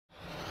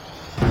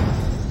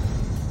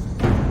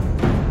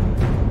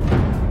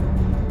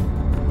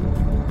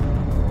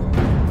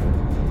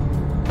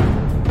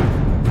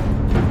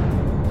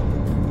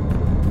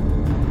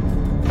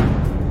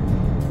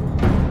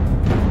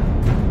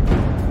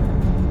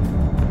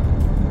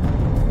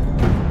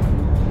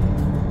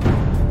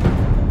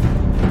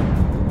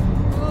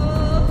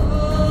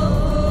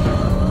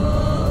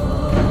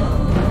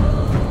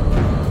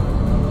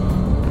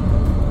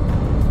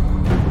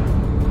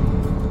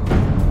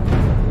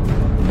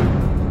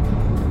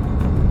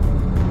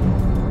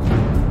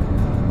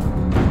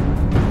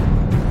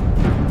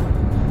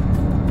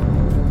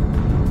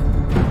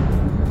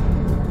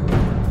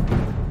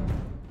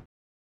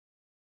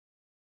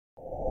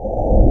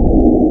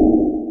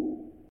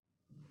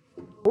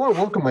want to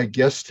welcome my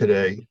guest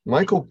today,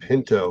 Michael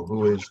Pinto,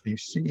 who is the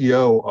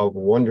CEO of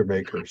Wonder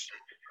Makers.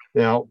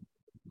 Now,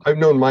 I've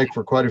known Mike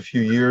for quite a few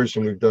years,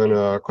 and we've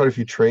done quite a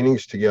few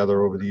trainings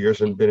together over the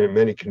years and been at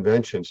many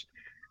conventions.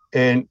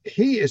 And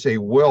he is a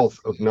wealth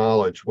of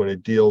knowledge when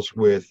it deals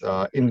with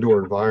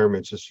indoor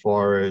environments as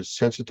far as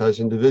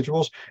sensitized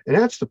individuals. And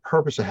that's the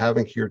purpose of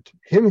having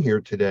him here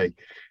today.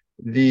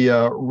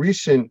 The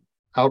recent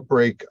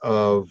outbreak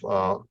of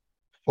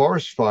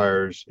forest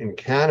fires in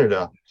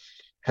Canada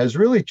has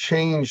really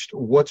changed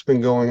what's been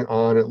going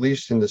on, at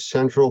least in the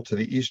central to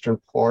the eastern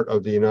part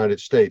of the United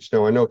States.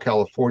 Now, I know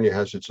California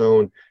has its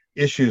own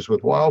issues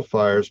with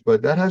wildfires,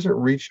 but that hasn't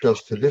reached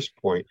us to this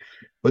point.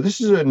 But this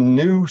is a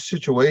new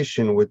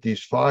situation with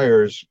these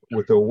fires,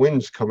 with the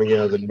winds coming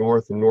out of the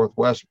north and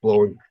northwest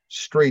blowing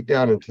straight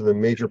down into the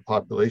major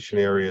population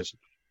areas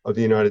of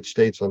the United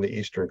States on the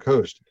eastern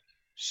coast.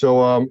 So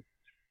I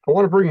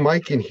want to bring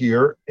Mike in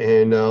here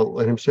and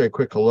let him say a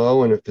quick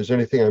hello. And if there's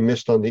anything I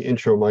missed on the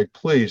intro, Mike,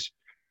 please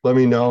let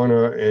me know,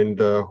 and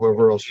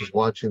whoever else is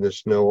watching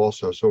this know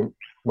also. So,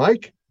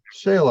 Mike,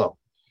 say hello.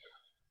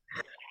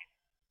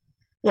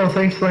 Well,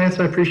 thanks, Lance.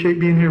 I appreciate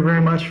being here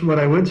very much. What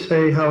I would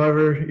say,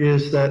 however,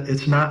 is that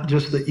it's not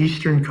just the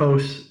eastern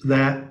coast.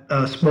 That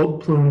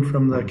smoke plume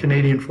from the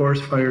Canadian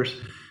forest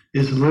fires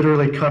is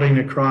literally cutting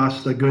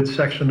across the good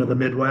section of the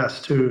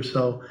Midwest, too.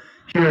 So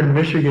here in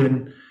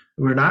Michigan,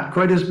 we're not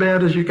quite as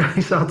bad as you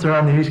guys out there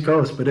on the East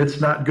Coast, but it's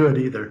not good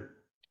either.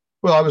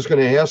 Well, I was going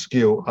to ask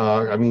you,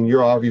 I mean,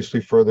 you're obviously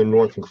further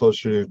north and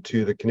closer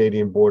to the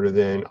Canadian border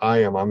than I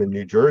am. I'm in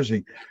New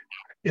Jersey.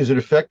 Is it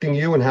affecting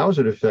you, and how is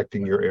it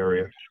affecting your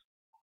area?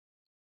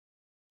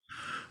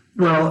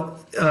 Well,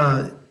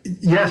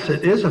 yes,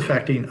 it is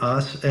affecting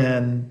us.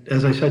 And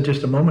as I said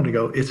just a moment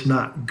ago, it's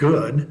not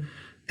good.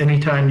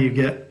 Anytime you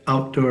get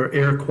outdoor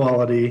air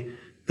quality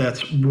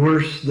that's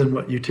worse than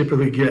what you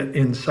typically get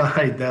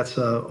inside, that's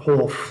a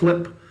whole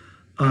flip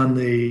on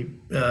the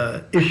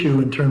issue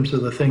in terms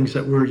of the things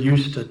that we're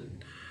used to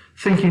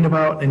thinking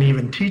about and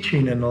even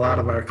teaching in a lot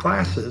of our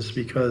classes,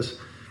 because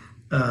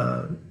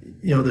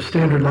the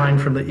standard line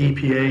from the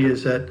EPA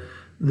is that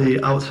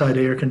the outside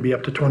air can be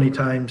up to 20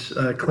 times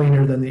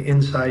cleaner than the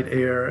inside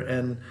air,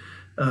 and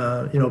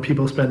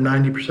people spend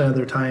 90% of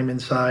their time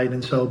inside,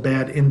 and so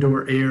bad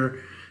indoor air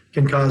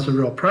can cause a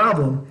real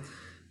problem.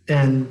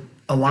 And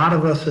a lot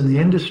of us in the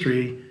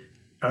industry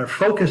are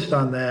focused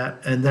on that,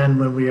 and then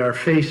when we are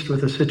faced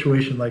with a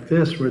situation like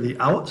this where the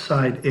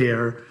outside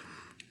air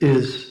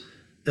is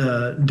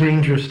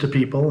dangerous to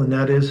people, and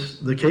that is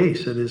the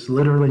case, it is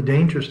literally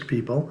dangerous to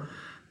people,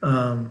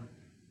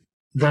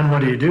 then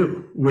what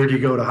do? Where do you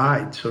go to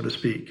hide, so to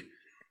speak?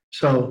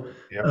 So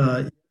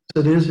it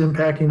is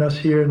impacting us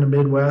here in the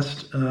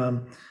Midwest.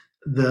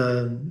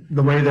 The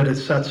way that it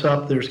sets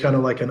up, there's kind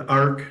of like an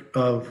arc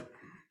of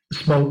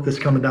smoke that's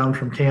coming down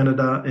from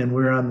Canada, and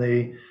we're on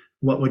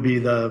what would be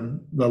the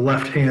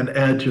left-hand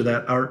edge of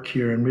that arc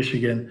here in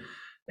Michigan.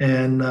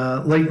 And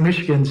Lake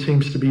Michigan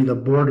seems to be the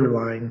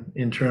borderline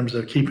in terms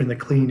of keeping the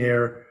clean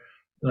air,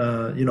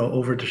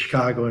 over to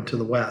Chicago and to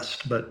the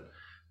west. But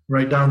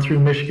right down through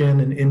Michigan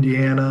and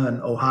Indiana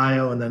and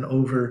Ohio, and then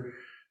over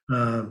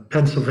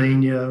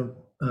Pennsylvania,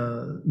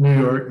 New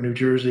York, New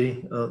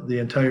Jersey, the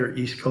entire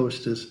East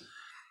Coast is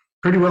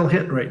pretty well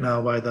hit right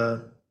now by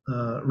the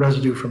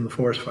residue from the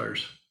forest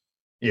fires.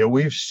 Yeah,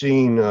 we've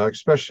seen,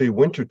 especially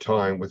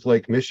wintertime with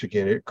Lake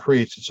Michigan, it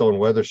creates its own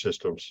weather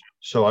systems.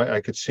 So I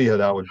could see how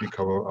that would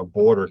become a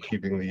border,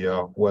 keeping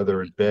the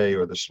weather at bay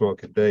or the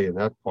smoke at bay in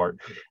that part.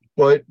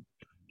 But,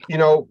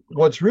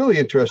 what's really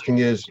interesting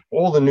is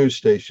all the news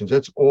stations,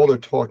 that's all they're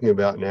talking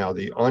about now,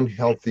 the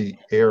unhealthy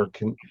air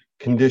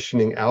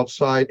conditioning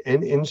outside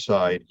and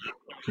inside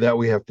that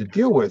we have to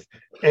deal with.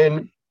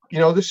 And,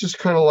 this is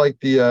kind of like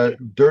the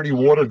dirty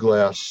water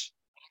glass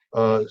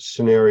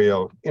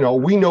scenario.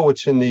 We know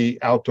it's in the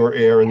outdoor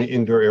air and the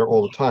indoor air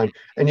all the time,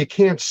 and you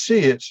can't see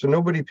it, so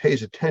nobody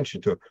pays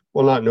attention to it.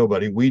 Well, not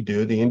nobody, we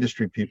do, the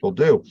industry people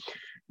do.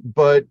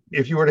 But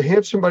if you were to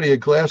hand somebody a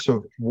glass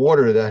of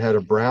water that had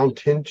a brown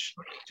tinge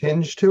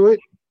to it,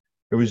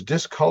 it was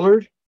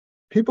discolored,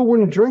 people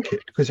wouldn't drink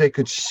it because they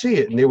could see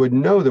it and they would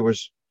know there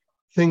was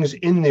things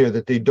in there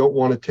that they don't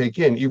want to take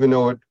in, even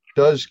though it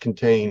does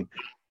contain,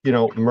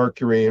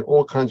 mercury and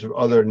all kinds of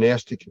other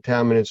nasty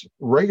contaminants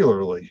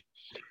regularly.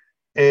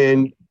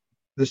 And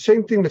the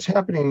same thing that's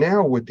happening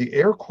now with the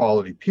air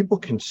quality, people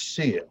can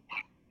see it.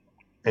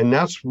 And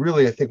that's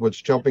really, I think,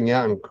 what's jumping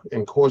out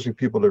and causing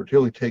people to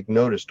really take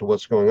notice to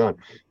what's going on.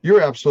 You're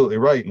absolutely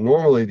right.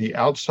 Normally, the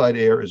outside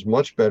air is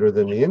much better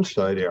than the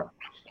inside air.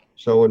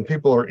 So when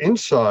people are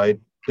inside,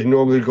 they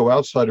normally go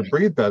outside to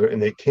breathe better,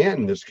 and they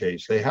can't in this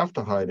case. They have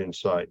to hide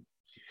inside.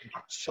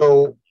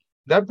 So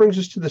that brings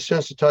us to the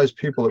sensitized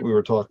people that we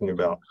were talking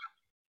about.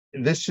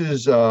 This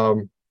is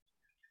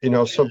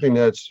something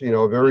that's,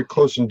 very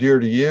close and dear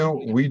to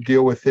you. We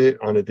deal with it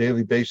on a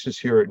daily basis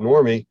here at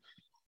Normie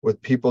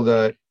with people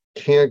that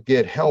can't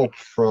get help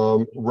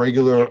from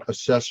regular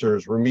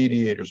assessors,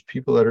 remediators,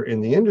 people that are in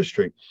the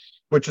industry,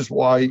 which is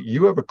why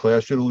you have a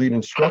class. You're the lead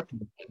instructor,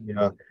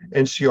 the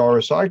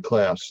NCRSI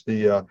class,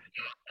 the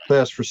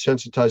class for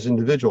sensitized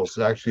individuals.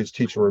 Actually, it's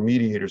teaching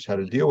remediators how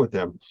to deal with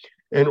them.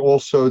 And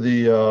also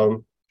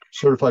the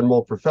certified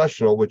mold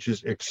professional, which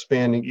is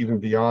expanding even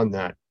beyond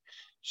that.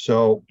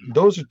 So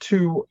those are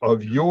two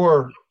of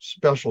your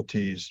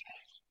specialties.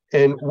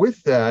 And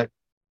with that,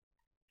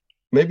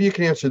 maybe you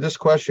can answer this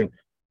question.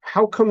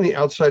 How come the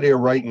outside air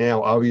right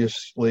now,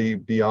 obviously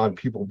beyond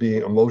people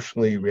being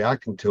emotionally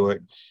reacting to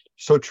it,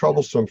 so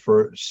troublesome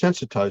for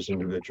sensitized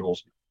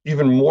individuals,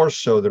 even more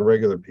so than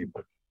regular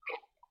people?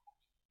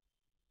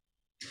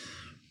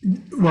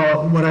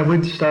 Well, what I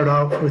would start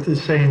off with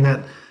is saying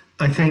that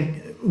I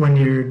think when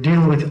you're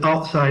dealing with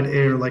outside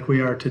air like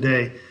we are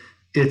today,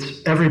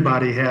 it's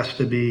everybody has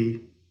to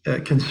be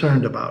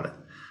concerned about it.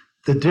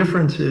 The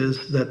difference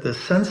is that the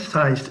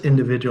sensitized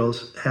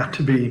individuals have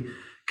to be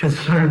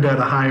concerned at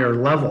a higher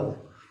level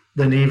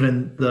than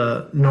even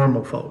the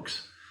normal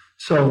folks.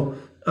 So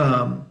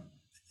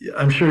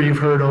I'm sure you've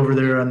heard over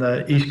there on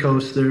the East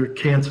Coast, they're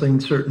canceling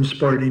certain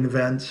sporting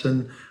events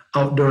and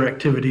outdoor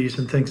activities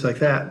and things like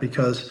that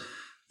because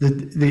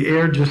the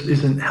air just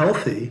isn't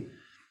healthy.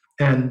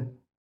 And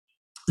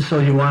so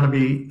you want to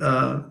be,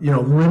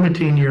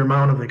 limiting your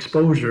amount of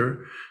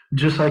exposure,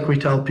 just like we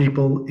tell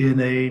people in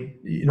a,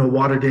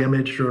 water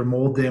damaged or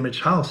mold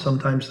damaged house.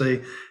 Sometimes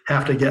they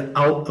have to get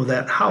out of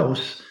that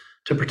house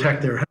to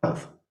protect their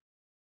health.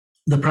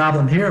 The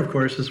problem here, of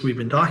course, as we've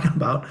been talking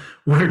about,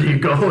 where do you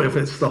go if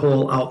it's the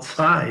whole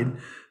outside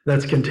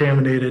that's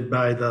contaminated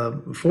by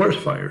the forest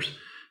fires?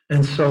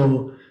 And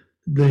so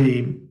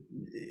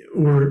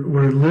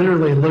we're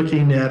literally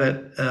looking at it,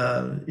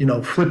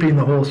 flipping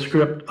the whole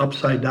script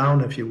upside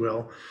down, if you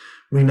will.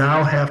 We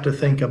now have to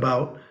think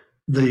about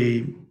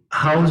the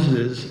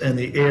houses and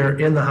the air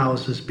in the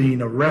houses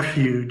being a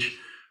refuge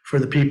for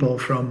the people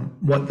from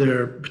what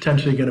they're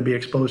potentially going to be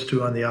exposed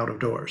to on the out of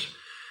doors.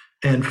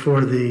 And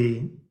for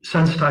the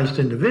sensitized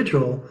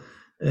individual,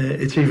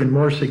 it's even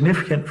more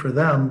significant for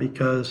them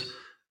because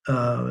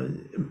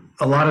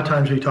a lot of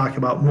times we talk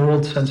about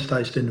mold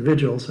sensitized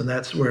individuals, and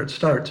that's where it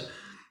starts.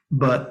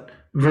 But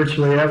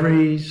virtually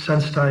every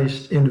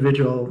sensitized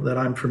individual that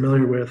I'm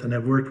familiar with and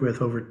have worked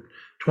with over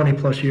 20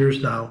 plus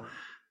years now,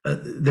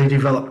 they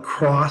develop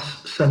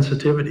cross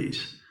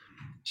sensitivities.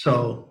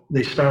 So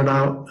they start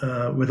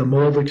out with a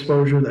mold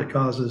exposure that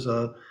causes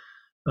a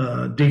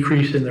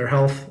decrease in their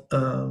health,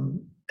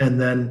 and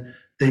then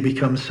they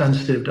become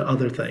sensitive to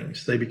other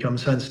things. They become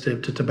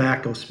sensitive to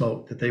tobacco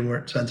smoke that they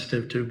weren't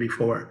sensitive to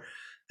before.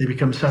 They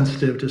become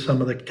sensitive to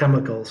some of the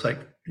chemicals like,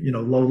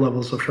 low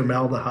levels of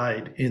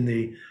formaldehyde in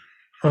the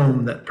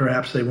home that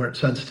perhaps they weren't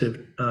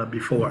sensitive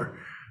before.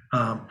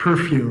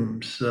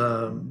 Perfumes,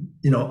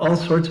 all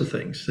sorts of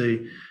things.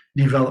 They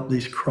develop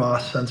these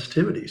cross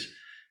sensitivities.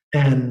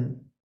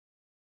 And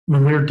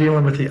when we're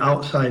dealing with the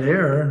outside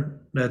air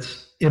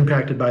that's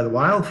impacted by the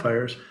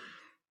wildfires,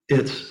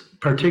 it's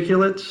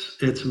particulates,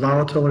 it's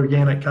volatile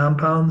organic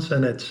compounds,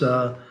 and it's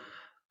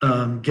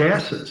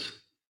gases.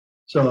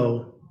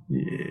 So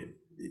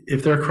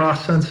if they're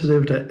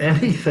cross-sensitive to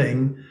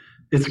anything,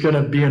 it's going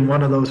to be in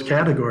one of those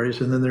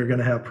categories, and then they're going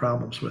to have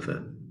problems with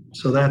it.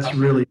 So that's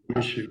really the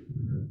issue.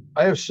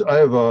 I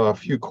have a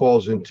few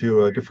calls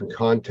into different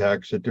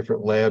contacts at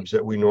different labs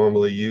that we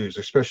normally use,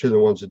 especially the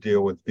ones that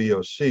deal with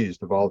VOCs,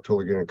 the volatile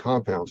organic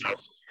compounds.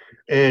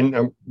 And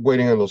I'm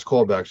waiting on those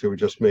callbacks that we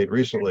just made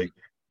recently.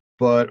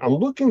 But I'm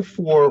looking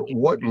for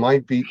what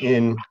might be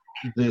in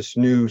this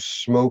new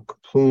smoke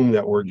plume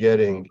that we're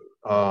getting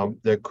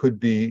that could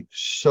be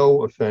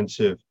so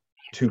offensive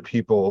to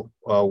people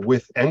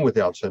with and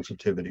without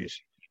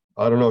sensitivities.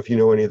 I don't know if you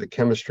know any of the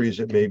chemistries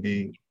that may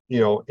be,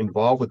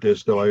 involved with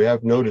this, though I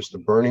have noticed the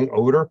burning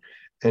odor,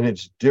 and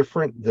it's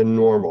different than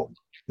normal.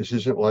 This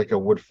isn't like a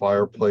wood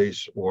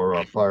fireplace or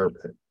a fire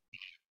pit.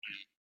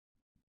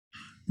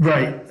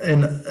 Right.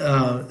 And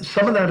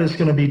some of that is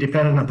going to be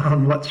dependent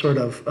upon what sort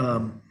of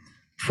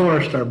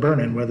forest are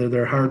burning, whether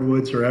they're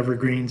hardwoods or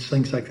evergreens,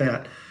 things like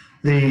that.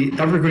 The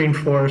evergreen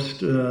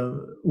forest,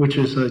 which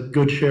is a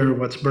good share of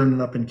what's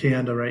burning up in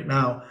Canada right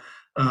now,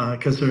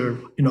 because they're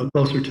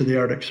closer to the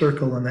Arctic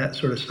Circle and that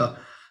sort of stuff.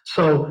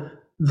 So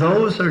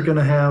those are going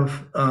to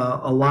have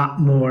a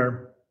lot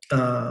more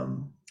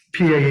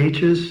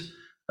PAHs,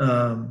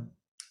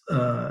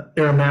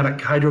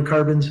 aromatic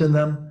hydrocarbons in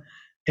them,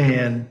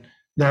 and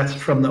that's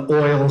from the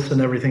oils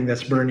and everything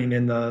that's burning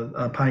in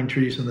the pine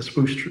trees and the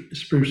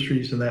spruce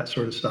trees and that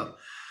sort of stuff.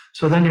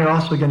 So then you're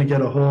also going to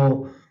get a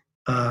whole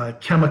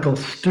chemical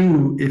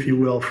stew, if you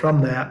will, from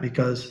that,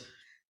 because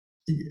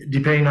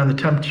depending on the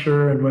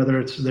temperature and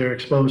whether they're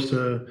exposed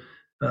to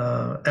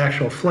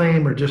actual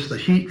flame or just the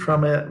heat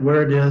from it,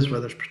 where it is,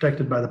 whether it's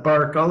protected by the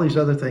bark, all these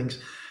other things,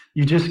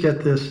 you just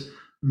get this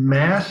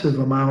massive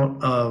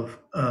amount of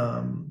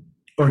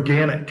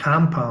organic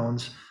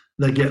compounds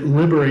that get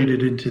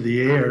liberated into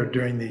the air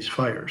during these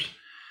fires.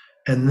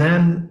 And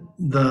then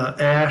the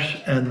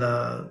ash and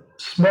the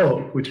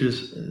smoke, which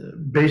is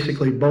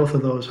basically both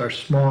of those are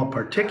small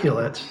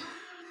particulates,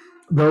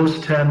 those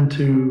tend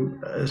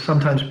to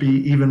sometimes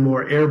be even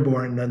more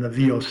airborne than the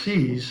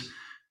VOCs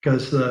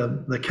because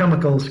the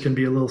chemicals can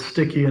be a little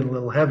sticky and a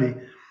little heavy.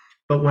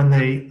 but when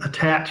they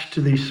attach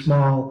to these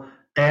small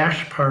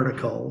ash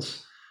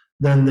particles,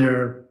 then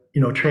they're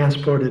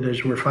transported,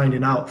 as we're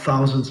finding out,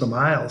 thousands of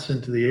miles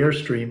into the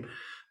airstream.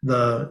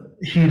 The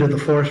heat of the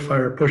forest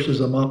fire pushes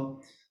them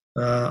up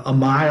a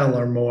mile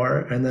or more,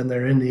 and then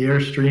they're in the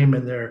airstream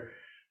and they're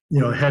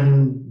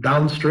heading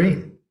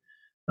downstream.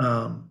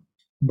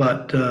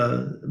 But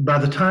by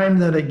the time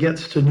that it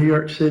gets to New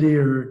York City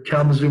or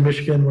Kalamazoo,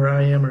 Michigan, where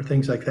I am, or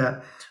things like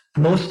that,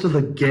 most of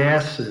the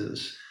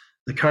gases,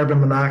 the carbon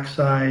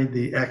monoxide,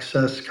 the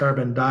excess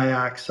carbon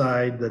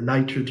dioxide, the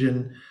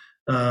nitrogen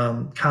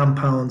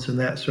compounds, and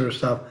that sort of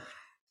stuff,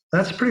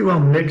 that's pretty well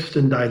mixed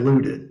and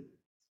diluted.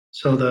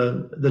 So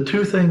the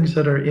two things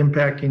that are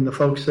impacting the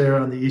folks there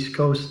on the East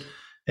Coast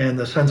and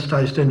the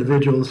sensitized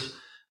individuals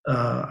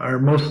are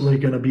mostly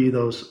going to be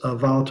those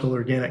volatile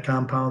organic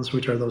compounds,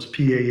 which are those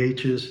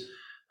PAHs,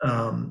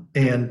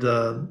 and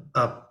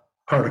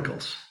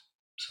particles.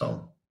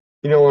 So,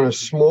 on a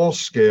small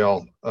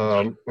scale,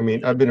 I've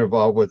been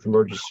involved with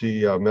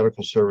emergency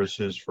medical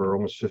services for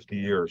almost 50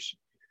 years.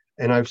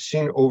 And I've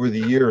seen over the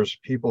years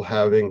people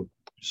having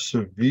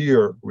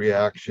severe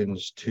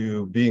reactions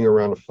to being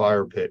around a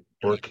fire pit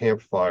or a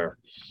campfire.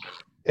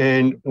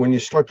 And when you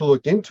start to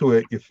look into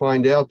it, you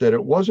find out that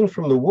it wasn't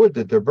from the wood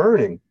that they're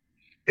burning.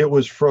 It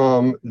was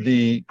from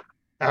the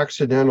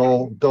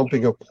accidental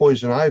dumping of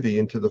poison ivy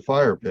into the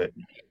fire pit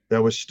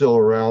that was still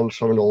around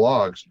some of the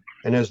logs.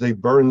 And as they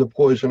burn the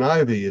poison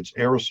ivy, it's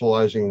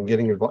aerosolizing and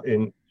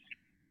getting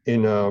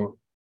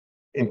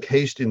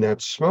encased in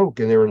that smoke,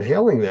 and they're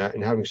inhaling that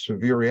and having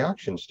severe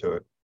reactions to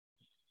it.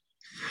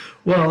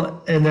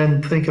 Well, and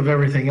then think of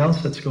everything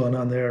else that's going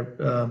on there.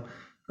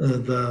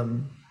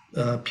 The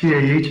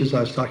PAHs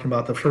I was talking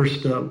about, the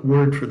first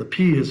word for the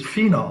P is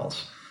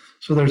phenols.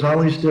 So there's all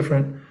these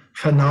different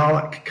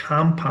phenolic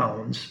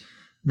compounds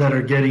that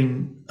are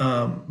getting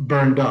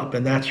burned up,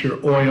 and that's your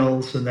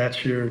oils, and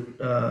that's your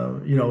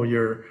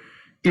your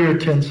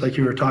irritants, like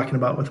you were talking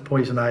about with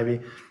poison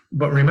ivy.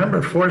 But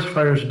remember, forest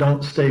fires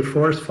don't stay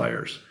forest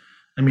fires.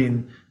 I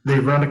mean, they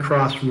run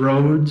across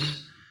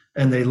roads,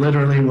 and they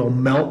literally will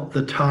melt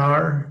the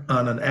tar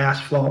on an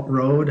asphalt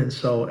road, and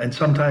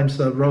sometimes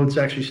the roads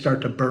actually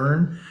start to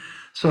burn.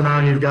 So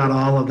now you've got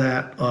all of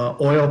that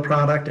oil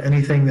product,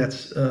 anything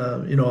that's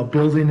a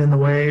building in the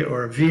way,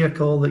 or a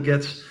vehicle that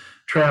gets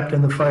trapped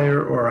in the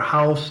fire, or a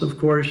house. Of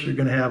course, you're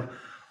going to have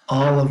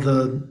all of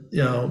the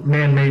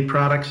man-made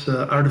products,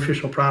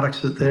 artificial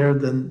products that there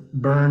then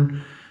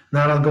burn.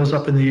 That all goes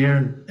up in the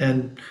air,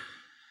 and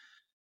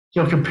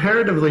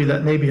comparatively,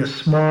 that may be a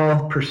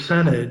small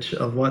percentage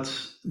of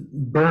what's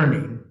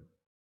burning,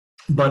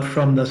 but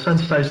from the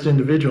sensitized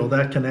individual,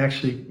 that can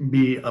actually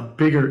be a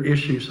bigger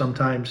issue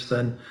sometimes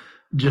than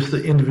just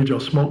the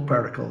individual smoke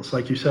particles.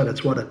 Like you said,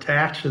 it's what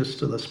attaches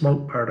to the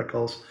smoke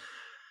particles.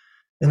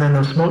 And then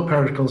those smoke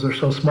particles are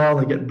so small,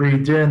 they get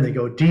breathed in, they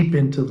go deep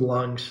into the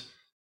lungs.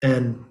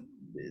 And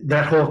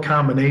that whole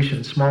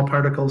combination, small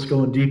particles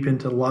going deep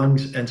into the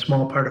lungs and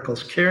small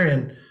particles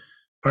carrying,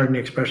 pardon the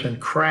expression,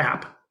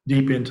 crap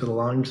deep into the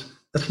lungs.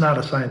 That's not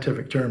a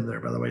scientific term there,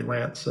 by the way,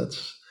 Lance.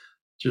 That's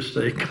just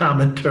a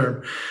common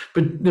term.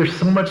 But there's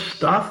so much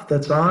stuff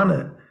that's on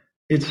it.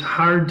 It's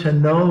hard to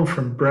know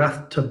from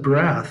breath to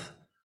breath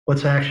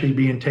what's actually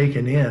being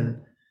taken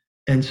in.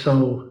 And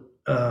so,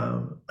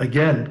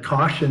 again,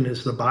 caution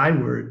is the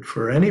byword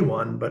for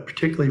anyone, but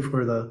particularly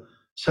for the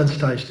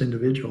sensitized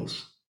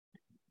individuals.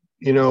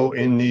 In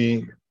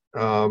the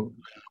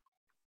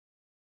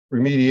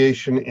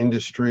remediation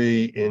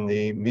industry, in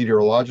the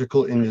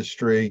meteorological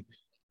industry,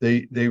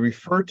 they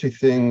refer to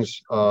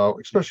things,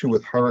 especially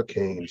with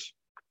hurricanes,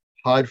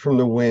 hide from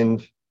the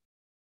wind,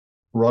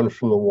 run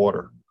from the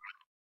water,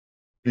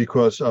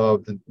 because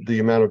of the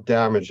amount of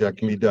damage that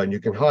can be done. You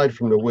can hide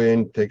from the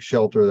wind, take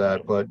shelter of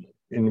that, but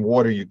in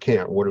water you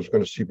can't. Water's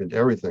going to seep into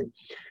everything.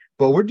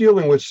 But we're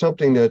dealing with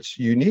something that's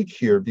unique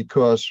here,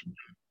 because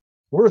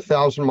we're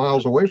 1,000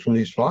 miles away from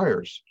these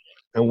fires,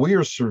 and we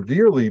are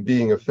severely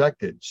being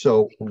affected.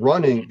 So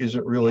running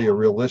isn't really a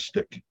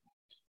realistic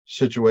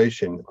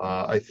situation.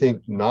 I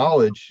think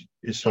knowledge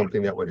is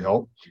something that would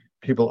help.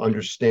 People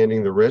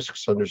understanding the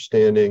risks,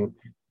 understanding,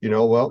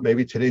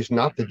 maybe today's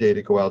not the day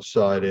to go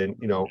outside and,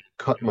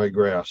 cut my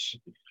grass,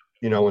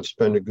 and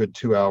spend a good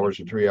 2 hours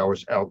or 3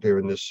 hours out there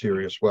in this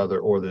serious weather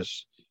or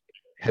this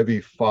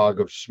heavy fog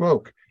of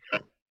smoke.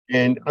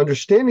 And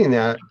understanding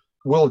that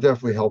will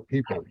definitely help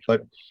people.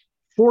 But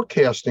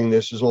forecasting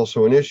this is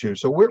also an issue.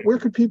 So where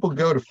could people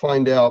go to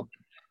find out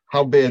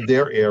how bad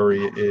their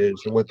area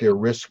is and what their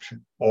risks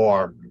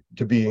are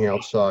to being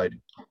outside?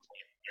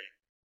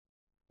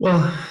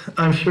 Well,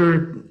 I'm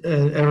sure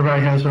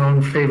everybody has their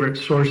own favorite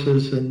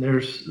sources, and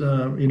there's,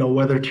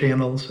 weather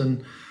channels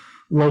and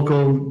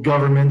local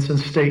governments and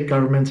state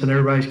governments, and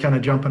everybody's kind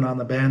of jumping on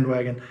the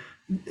bandwagon.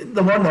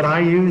 The one that I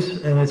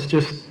use, and it's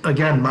just,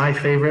 again, my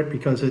favorite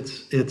because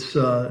it's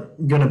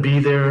going to be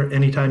there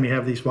anytime you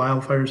have these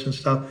wildfires and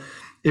stuff,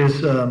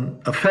 is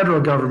a federal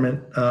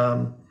government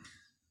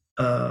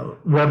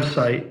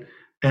website,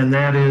 and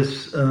that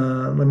is,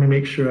 let me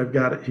make sure I've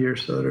got it here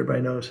so that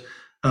everybody knows,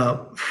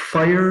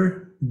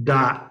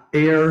 fire.gov.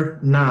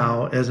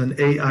 airnow, as in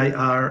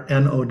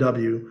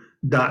AIRNOW.gov,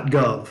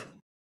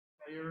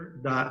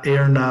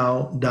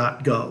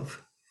 airnow.gov.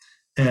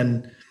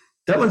 And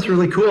that one's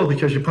really cool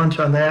because you punch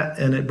on that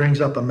and it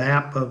brings up a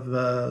map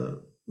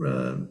of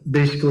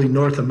basically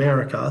North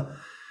America,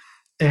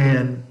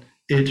 and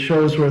it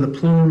shows where the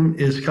plume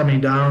is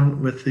coming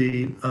down with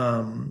the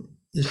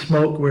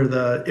smoke, where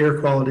the air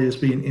quality is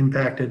being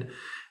impacted,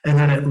 and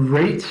then it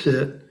rates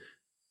it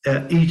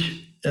at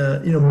each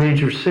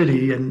major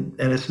city, and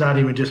it's not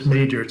even just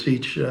major, it's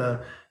each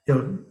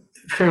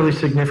fairly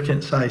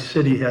significant size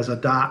city has a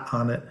dot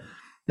on it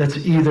that's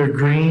either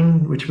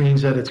green, which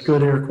means that it's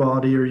good air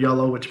quality, or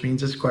yellow, which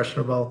means it's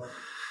questionable.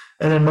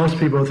 And then most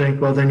people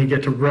think, well, then you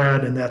get to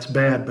red and that's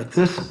bad. But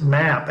this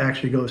map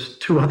actually goes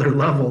 2 other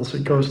levels.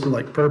 It goes to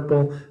like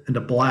purple and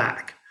to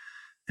black.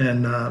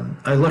 And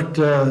I looked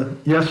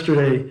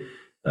yesterday,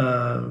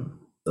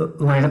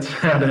 Lance,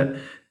 at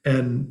it,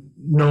 and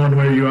knowing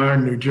where you are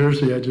in New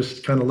Jersey, I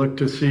just kind of looked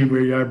to see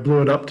where you are,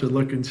 blew it up to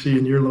look and see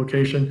in your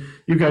location.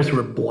 You guys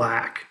were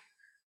black.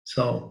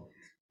 So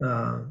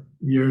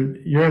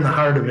you're in the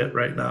heart of it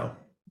right now.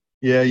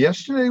 Yeah,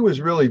 yesterday was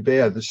really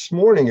bad. This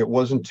morning it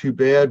wasn't too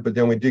bad, but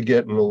then we did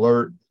get an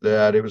alert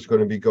that it was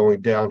going to be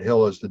going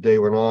downhill as the day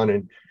went on.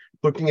 And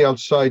looking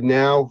outside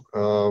now,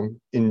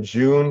 in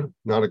June,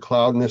 not a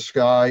cloud in the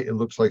sky. It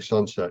looks like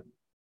sunset.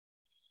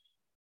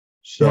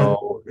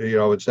 So,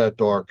 it's that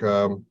dark.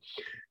 I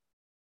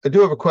do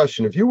have a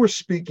question. If you were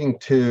speaking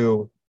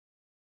to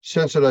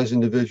sensitized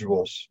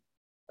individuals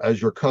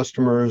as your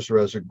customers or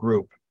as a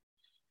group,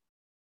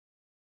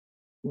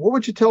 what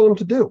would you tell them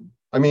to do?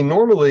 I mean,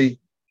 normally,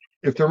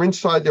 if they're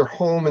inside their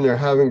home and they're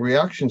having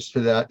reactions to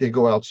that, they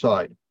go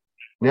outside.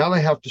 Now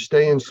they have to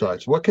stay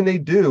inside. So what can they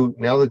do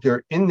now that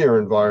they're in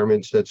their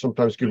environments that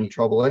sometimes give them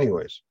trouble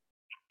anyways?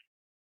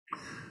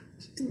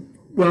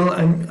 Well,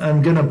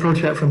 I'm going to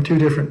approach that from 2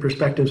 different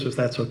perspectives, if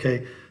that's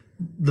okay.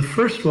 The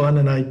first one,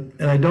 and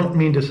I don't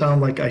mean to sound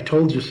like I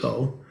told you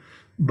so,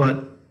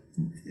 but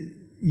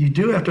you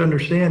do have to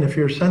understand, if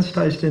you're a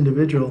sensitized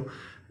individual,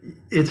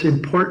 it's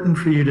important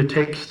for you to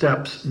take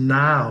steps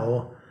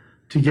now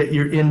to get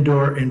your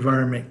indoor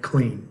environment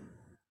clean,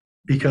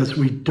 because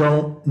we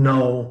don't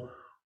know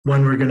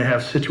when we're going to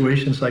have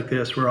situations like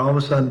this where all of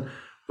a sudden,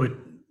 with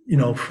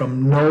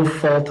from no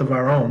fault of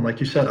our own, like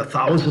you said,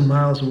 1,000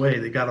 miles away,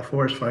 they got a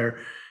forest fire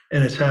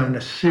and it's having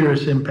a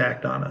serious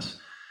impact on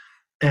us.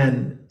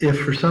 And if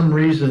for some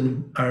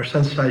reason our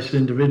sensitized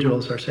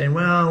individuals are saying,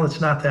 well, it's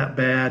not that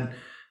bad,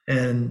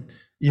 and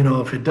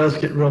if it does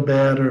get real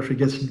bad, or if it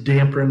gets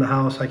damper in the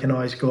house, I can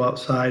always go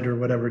outside, or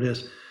whatever it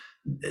is,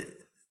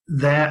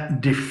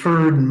 that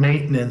deferred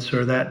maintenance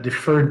or that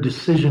deferred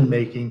decision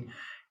making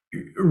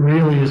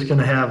really is going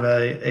to have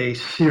a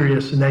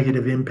serious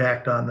negative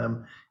impact on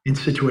them in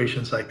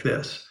situations like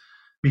this,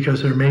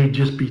 because there may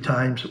just be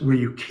times where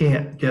you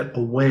can't get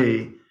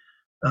away,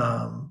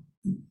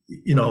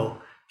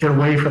 get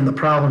away from the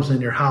problems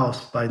in your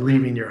house by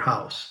leaving your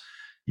house.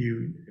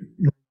 You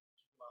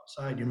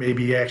outside, you may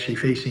be actually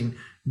facing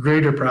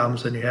greater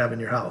problems than you have in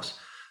your house.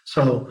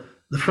 So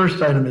the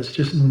first item is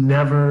just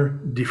never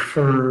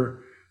defer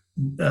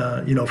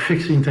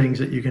fixing things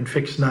that you can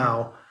fix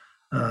now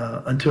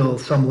until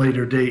some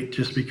later date,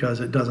 just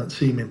because it doesn't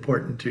seem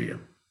important to you.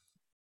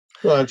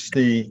 Well, it's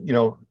the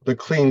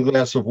clean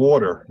glass of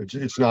water.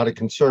 It's not a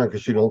concern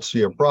because you don't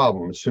see a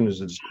problem. As soon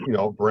as it's,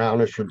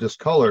 brownish or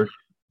discolored,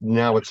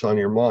 now it's on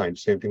your mind.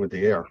 Same thing with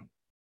the air.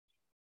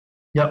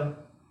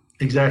 Yep,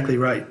 exactly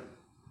right.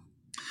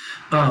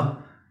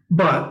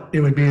 But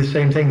it would be the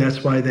same thing.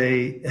 That's why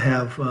they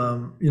have,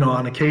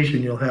 on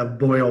occasion, you'll have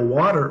boil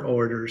water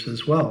orders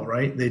as well,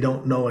 right? They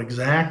don't know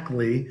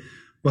exactly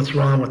what's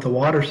wrong with the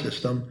water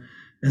system.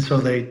 And so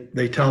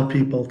they tell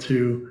people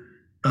to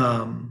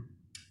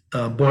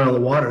boil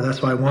the water.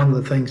 That's why one of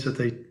the things that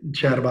they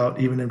chat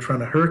about, even in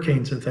front of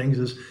hurricanes and things,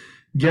 is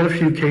get a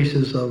few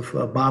cases of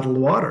bottled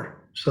water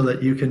so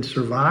that you can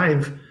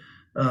survive,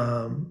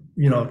 a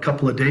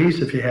couple of days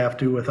if you have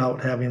to,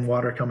 without having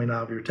water coming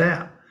out of your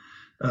tap.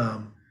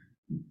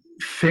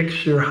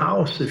 Fix your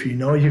house. If you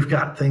know you've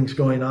got things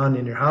going on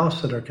in your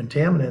house that are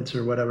contaminants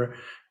or whatever,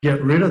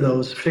 get rid of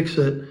those, fix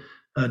it,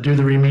 do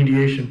the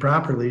remediation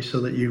properly so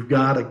that you've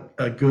got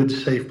a good,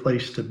 safe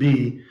place to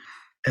be.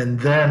 And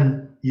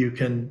then you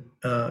can,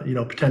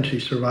 potentially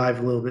survive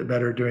a little bit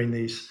better during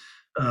these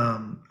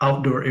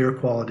outdoor air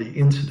quality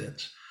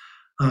incidents.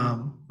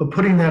 But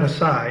putting that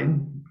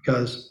aside,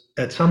 because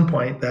at some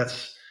point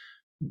that's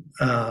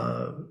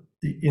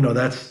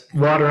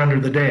water under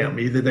the dam.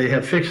 Either they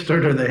have fixed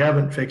it or they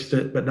haven't fixed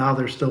it, but now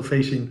they're still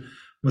facing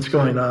what's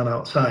going on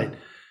outside.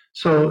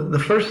 So the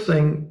first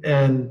thing,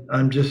 and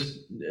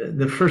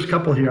the first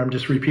couple here, I'm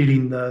just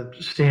repeating the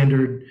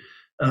standard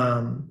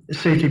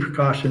safety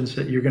precautions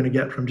that you're going to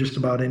get from just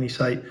about any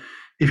site.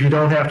 If you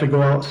don't have to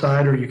go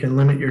outside, or you can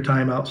limit your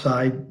time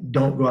outside,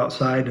 don't go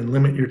outside and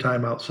limit your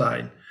time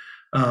outside.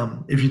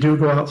 If you do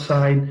go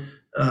outside,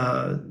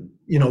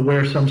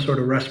 wear some sort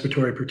of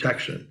respiratory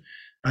protection.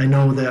 I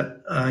know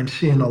that I'm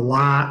seeing a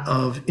lot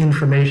of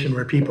information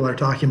where people are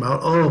talking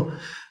about,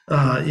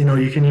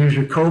 You can use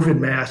your COVID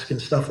mask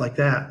and stuff like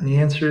that. And the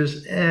answer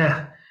is,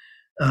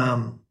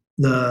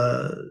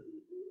 the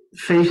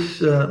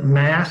face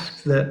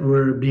masks that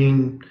were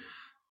being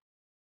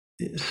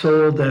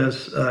sold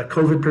as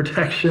COVID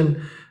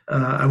protection,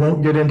 I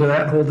won't get into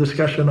that whole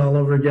discussion all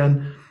over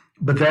again,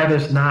 but that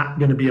is not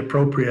going to be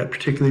appropriate,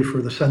 particularly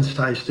for the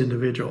sensitized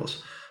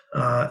individuals.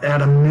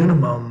 At a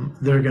minimum,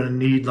 they're going to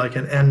need like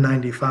an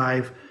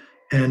N95,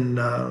 and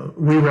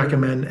we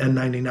recommend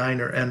N99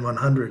 or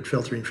N100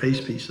 filtering face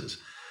pieces.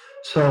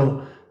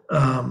 So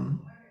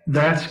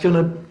that's going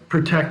to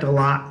protect a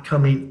lot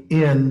coming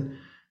in.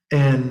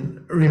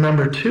 And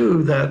remember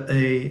too that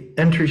a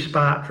entry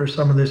spot for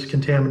some of this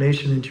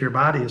contamination into your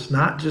body is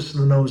not just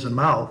the nose and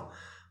mouth,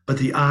 but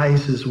the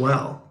eyes as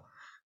well.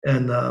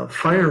 And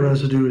fire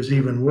residue is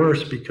even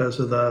worse because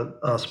of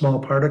the small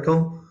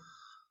particle.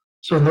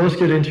 So when those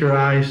get into your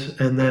eyes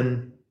and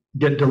then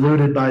get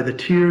diluted by the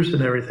tears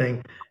and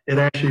everything, it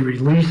actually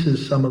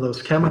releases some of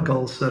those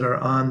chemicals that are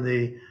on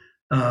the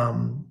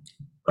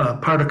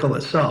particle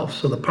itself.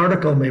 So the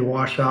particle may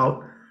wash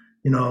out,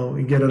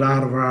 and get it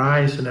out of our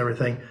eyes and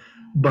everything.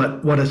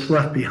 But what is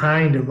left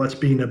behind and what's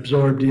being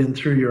absorbed in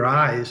through your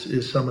eyes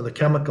is some of the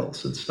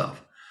chemicals and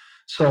stuff.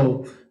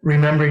 So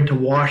remembering to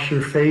wash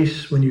your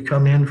face when you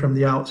come in from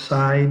the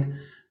outside,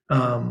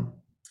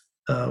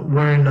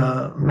 wearing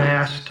a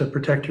mask to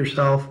protect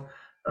yourself,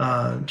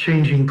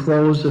 changing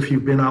clothes if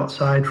you've been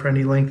outside for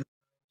any length,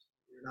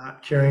 you're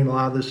not carrying a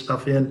lot of this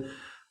stuff in.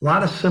 A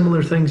lot of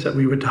similar things that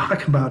we would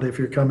talk about if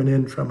you're coming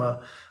in from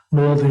a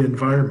moldy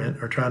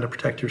environment or trying to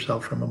protect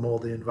yourself from a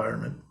moldy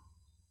environment.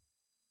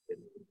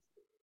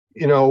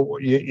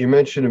 You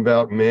mentioned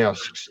about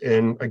masks,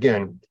 and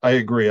again, I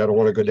agree. I don't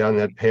want to go down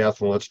that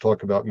path, and let's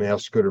talk about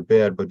masks, good or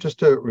bad. But just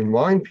to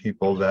remind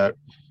people that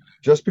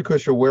just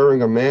because you're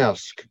wearing a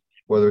mask,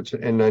 whether it's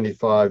an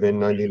N95,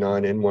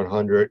 N99,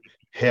 N100,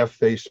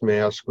 half-face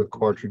mask with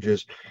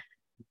cartridges,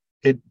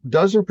 it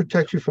doesn't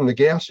protect you from the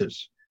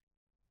gases.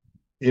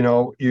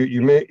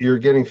 You're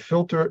getting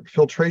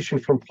filtration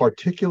from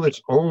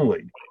particulates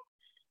only.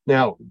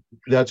 Now,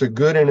 that's a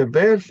good and a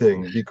bad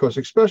thing, because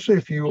especially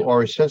if you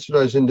are a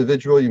sensitized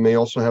individual, you may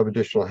also have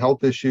additional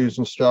health issues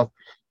and stuff.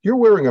 You're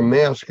wearing a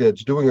mask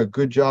that's doing a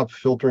good job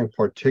filtering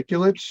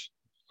particulates.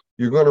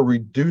 You're going to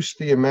reduce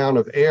the amount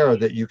of air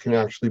that you can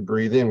actually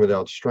breathe in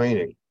without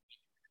straining.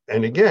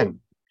 And again,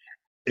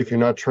 if you're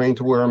not trained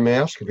to wear a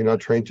mask, if you're not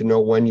trained to know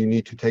when you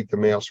need to take the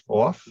mask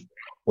off,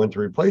 when to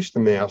replace the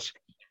mask,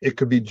 it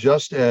could be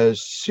just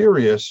as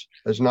serious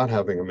as not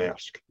having a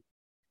mask.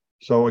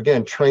 So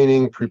again,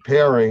 training,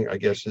 preparing, I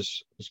guess,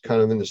 is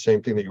kind of in the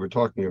same thing that you were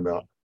talking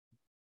about.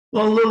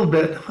 Well, a little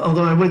bit,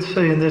 although I would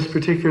say in this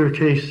particular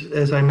case,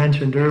 as I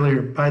mentioned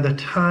earlier, by the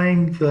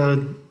time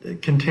the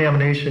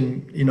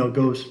contamination,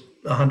 goes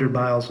 100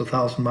 miles,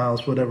 1,000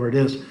 miles, whatever it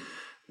is,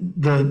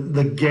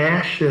 the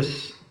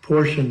gaseous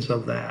portions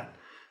of that,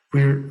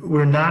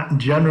 we're not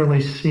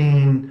generally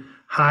seeing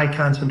high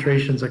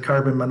concentrations of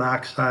carbon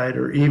monoxide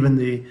or even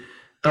the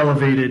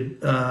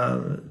elevated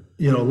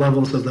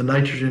levels of the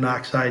nitrogen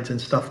oxides and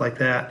stuff like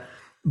that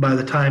by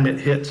the time it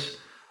hits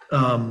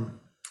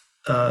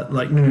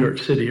like New York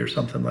City or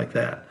something like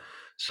that.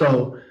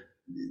 So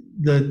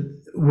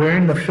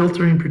wearing the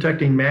filtering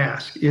protecting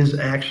mask is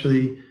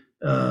actually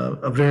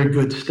a very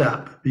good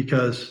step,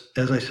 because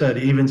as I said,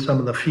 even some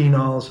of the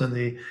phenols and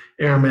the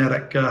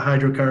aromatic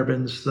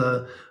hydrocarbons,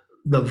 the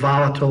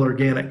volatile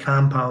organic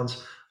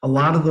compounds, a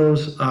lot of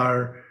those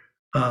are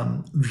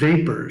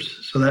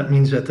vapors. So that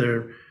means that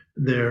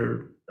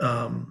they're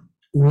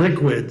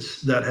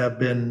liquids that have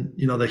been,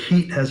 the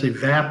heat has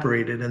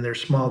evaporated and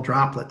there's small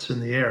droplets in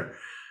the air.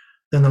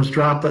 Then those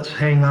droplets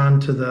hang on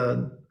to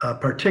the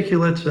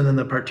particulates, and then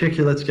the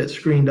particulates get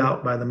screened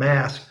out by the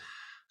mask.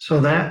 So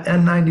that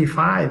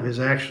N95 is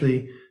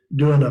actually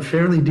doing a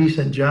fairly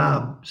decent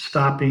job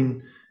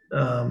stopping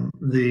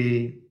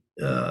the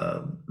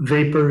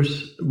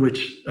vapors,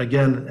 which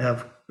again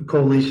have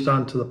coalesced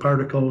onto the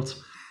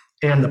particles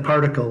and the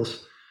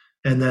particles.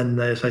 And then,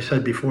 as I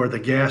said before, the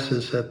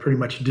gases have pretty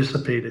much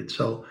dissipated.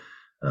 So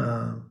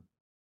I'm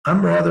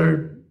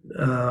rather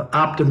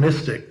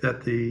optimistic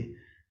that the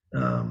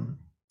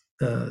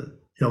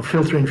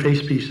filtering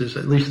face pieces,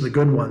 at least the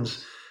good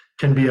ones,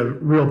 can be a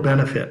real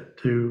benefit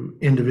to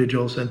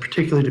individuals, and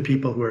particularly to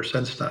people who are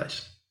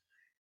sensitized.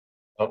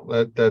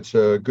 That's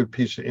a good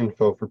piece of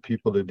info for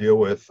people to deal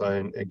with.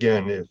 And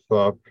again, if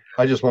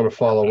I just want to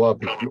follow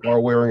up, if you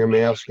are wearing a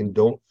mask and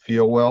don't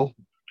feel well,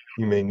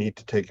 you may need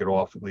to take it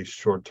off, at least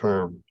short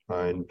term,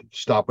 and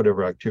stop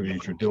whatever activities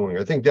you're doing.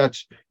 I think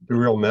that's the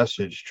real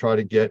message. Try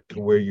to get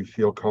to where you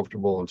feel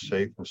comfortable and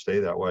safe, and stay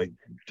that way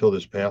until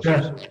this passes.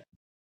 Yeah.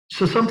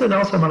 So something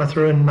else I'm going to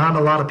throw in, not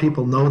a lot of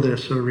people know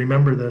this or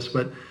remember this,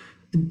 but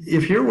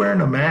if you're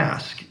wearing a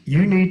mask,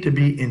 you need to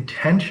be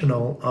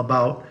intentional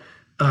about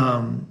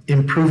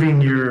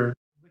improving your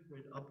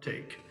liquid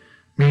uptake,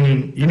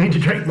 meaning you need to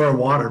drink more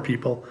water,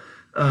 people.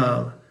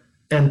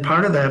 And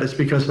part of that is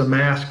because the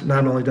mask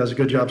not only does a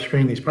good job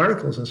screening these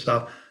particles and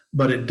stuff,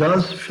 but it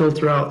does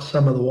filter out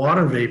some of the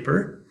water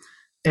vapor.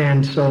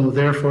 And so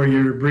therefore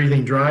you're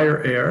breathing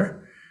drier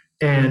air,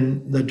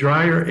 and the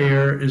drier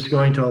air is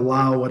going to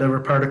allow whatever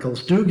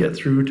particles do get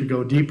through to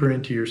go deeper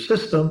into your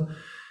system.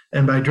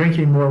 And by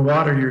drinking more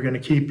water, you're going to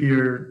keep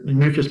your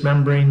mucous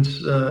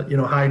membranes,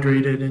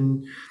 hydrated,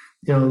 and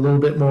a little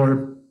bit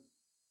more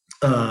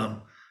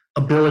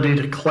ability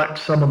to collect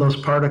some of those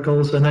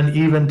particles, and then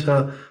even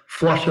to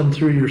flush them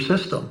through your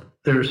system.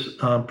 There's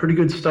pretty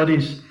good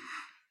studies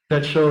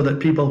that show that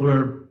people who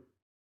are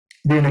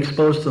being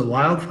exposed to the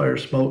wildfire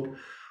smoke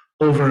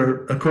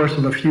over a course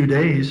of a few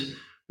days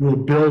will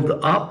build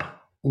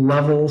up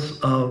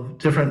levels of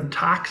different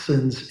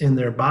toxins in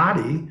their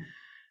body.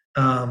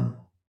 And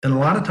a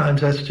lot of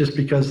times that's just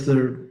because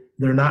they're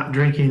not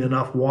drinking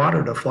enough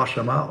water to flush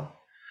them out.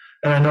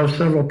 And I know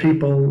several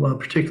people,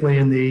 particularly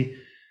in the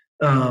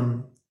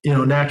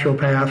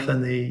naturopath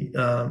and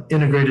the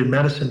integrated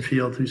medicine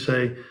field, who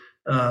say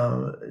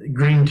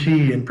green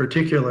tea in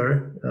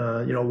particular,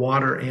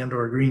 water and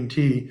or green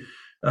tea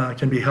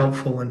can be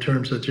helpful in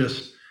terms of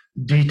just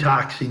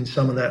detoxing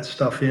some of that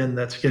stuff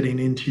that's getting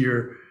into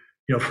your,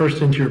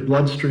 first into your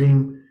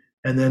bloodstream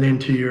and then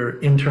into your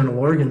internal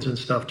organs and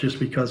stuff, just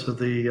because of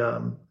the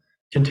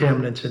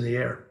contaminants in the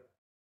air.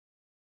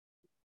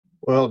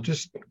 Well,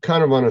 just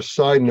kind of on a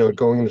side note,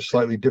 going in a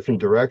slightly different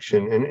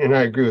direction, and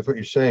I agree with what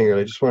you're saying, and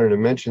I just wanted to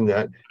mention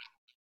that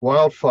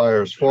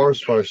wildfires,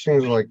 forest fires,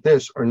 things like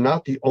this are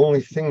not the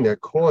only thing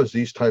that cause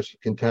these types of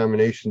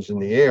contaminations in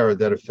the air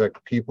that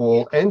affect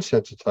people and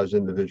sensitized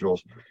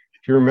individuals.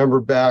 If you remember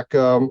back,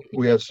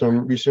 we had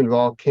some recent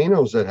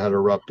volcanoes that had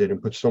erupted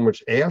and put so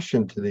much ash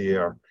into the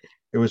air.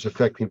 It was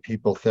affecting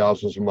people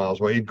thousands of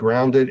miles away. It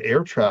grounded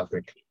air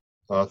traffic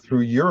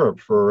through Europe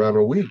for around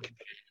a week.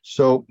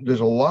 So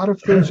there's a lot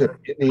of things that are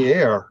in the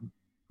air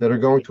that are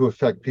going to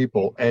affect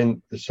people, and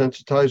the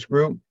sensitized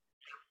group,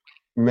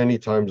 many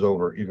times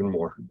over, even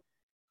more.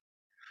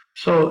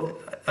 So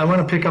I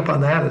want to pick up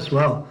on that as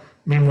well.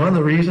 I mean, one of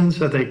the reasons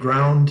that they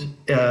ground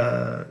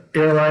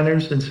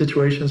airliners in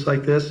situations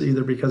like this,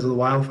 either because of the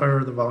wildfire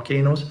or the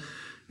volcanoes,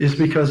 is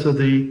because of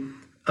the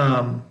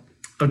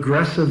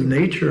aggressive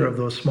nature of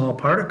those small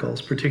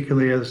particles,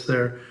 particularly as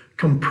they're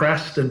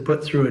compressed and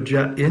put through a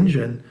jet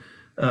engine.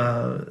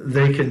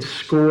 They can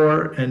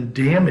score and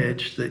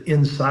damage the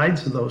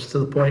insides of those to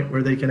the point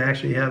where they can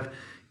actually have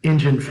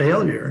engine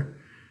failure.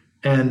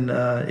 And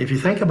if you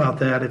think about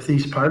that, if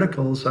these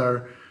particles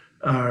are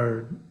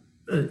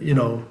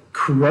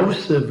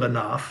corrosive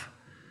enough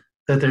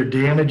that they're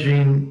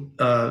damaging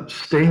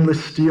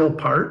stainless steel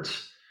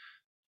parts,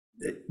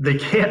 they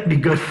can't be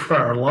good for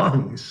our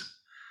lungs.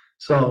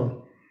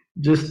 So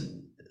just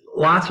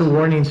lots of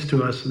warnings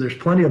to us. There's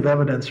plenty of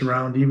evidence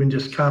around, even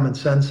just common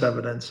sense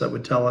evidence, that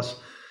would tell us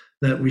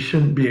that we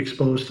shouldn't be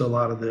exposed to a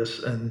lot of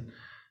this. And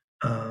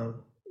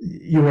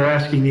you were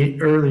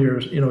asking earlier,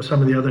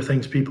 some of the other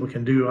things people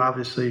can do.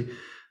 Obviously,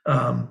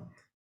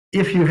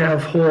 if you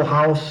have whole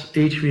house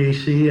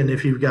HVAC and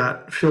if you've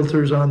got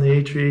filters on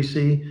the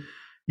HVAC,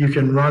 you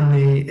can run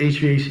the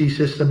HVAC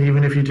system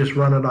even if you just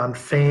run it on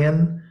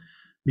fan,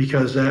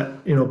 because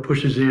that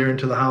pushes the air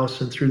into the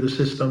house and through the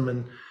system.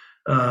 And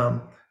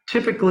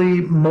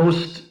typically,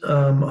 most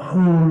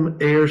home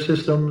air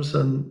systems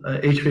and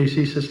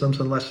HVAC systems,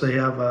 unless they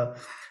have a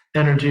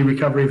energy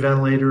recovery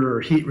ventilator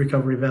or heat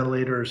recovery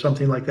ventilator or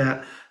something like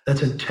that,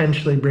 that's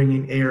intentionally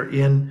bringing air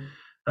in,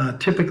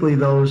 typically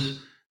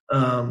those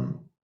are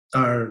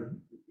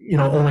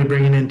only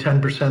bringing in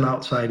 10%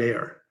 outside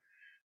air.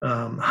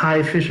 High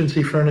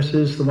efficiency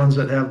furnaces, the ones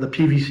that have the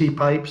PVC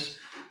pipes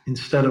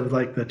instead of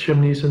like the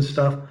chimneys and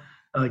stuff,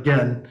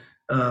 again,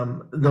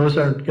 those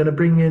are going to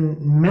bring in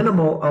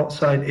minimal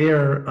outside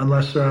air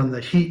unless they're on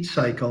the heat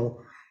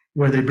cycle,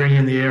 where they bring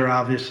in the air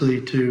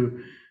obviously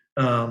to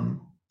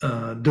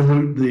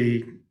dilute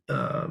the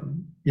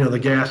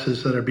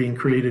gases that are being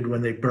created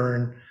when they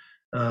burn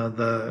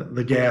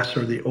the gas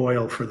or the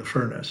oil for the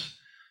furnace.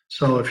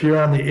 So if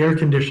you're on the air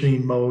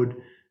conditioning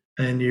mode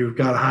and you've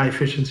got a high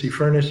efficiency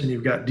furnace and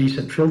you've got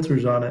decent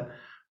filters on it,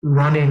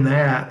 running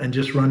that and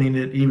just running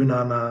it even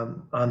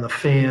on the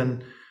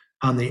fan,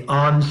 on the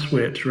on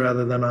switch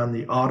rather than on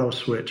the auto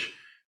switch,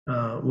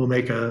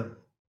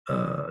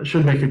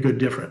 should make a good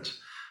difference.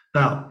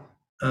 Now,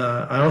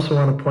 I also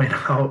want to point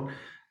out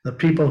the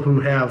people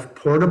who have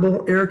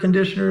portable air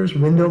conditioners,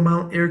 window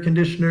mount air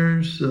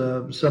conditioners,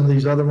 some of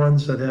these other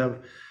ones that have,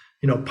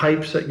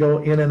 pipes that go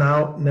in and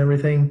out and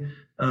everything,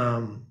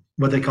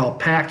 what they call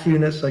pack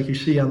units, like you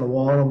see on the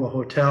wall of a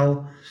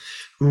hotel.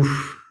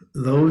 Oof,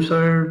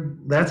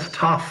 that's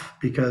tough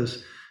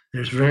because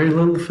there's very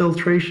little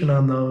filtration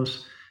on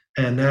those.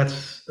 And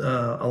that's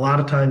a lot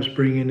of times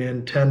bringing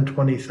in 10,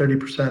 20,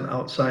 30%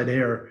 outside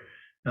air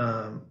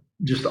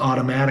just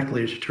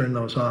automatically as you turn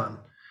those on.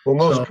 Well,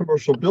 most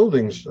commercial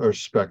buildings are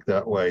spec'd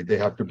that way. They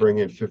have to bring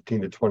in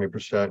 15 to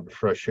 20%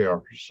 fresh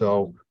air.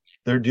 So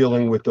they're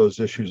dealing with those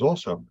issues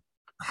also.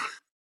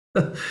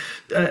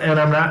 And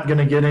I'm not going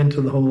to get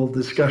into the whole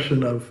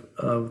discussion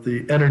of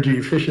the energy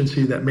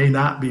efficiency that may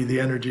not be the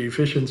energy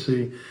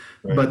efficiency,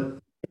 right. But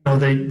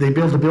they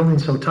build the building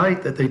so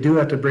tight that they do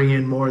have to bring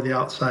in more of the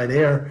outside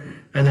air.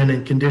 And then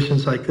in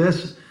conditions like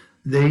this,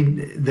 Lance,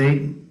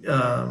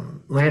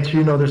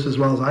 you know this as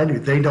well as I do,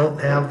 they don't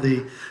have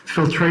the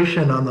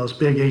filtration on those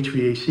big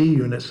HVAC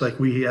units like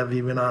we have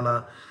even on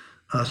a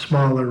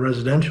smaller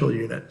residential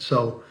unit.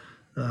 So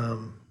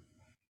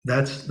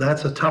that's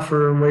a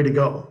tougher way to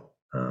go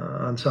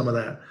on some of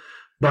that.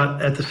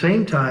 But at the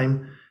same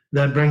time,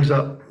 that brings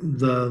up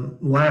the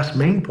last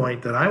main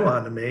point that I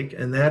wanted to make,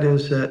 and that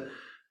is that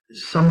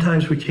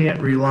sometimes we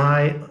can't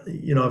rely,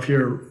 if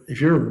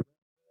you're a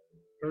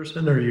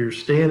person or you're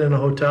staying in a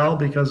hotel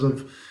because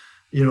of,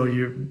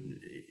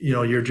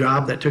 your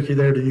job that took you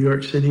there to New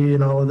York City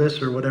and all of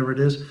this or whatever it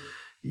is,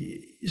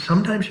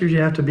 sometimes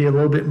you have to be a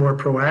little bit more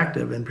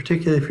proactive, and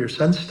particularly if you're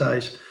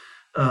sensitized.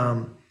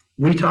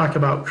 We talk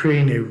about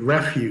creating a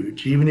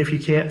refuge, even if you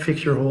can't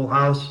fix your whole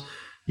house.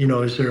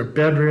 Is there a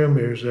bedroom?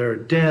 Is there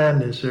a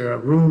den? Is there a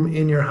room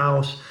in your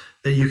house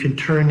that you can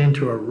turn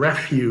into a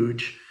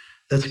refuge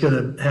that's going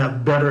to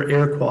have better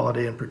air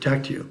quality and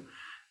protect you?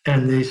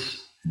 And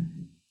this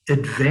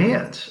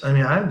advance,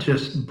 I'm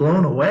just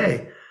blown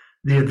away.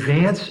 The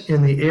advance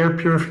in the air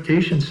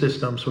purification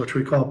systems, which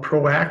we call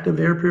proactive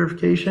air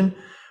purification,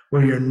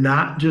 where you're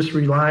not just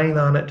relying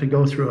on it to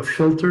go through a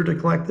filter to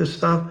collect this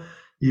stuff.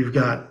 You've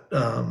got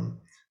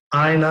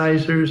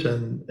ionizers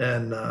and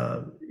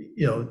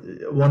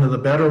one of the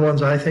better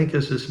ones I think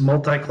is this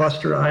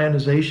multi-cluster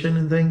ionization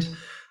and things.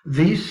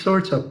 These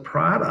sorts of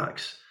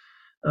products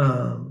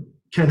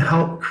can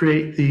help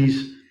create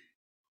these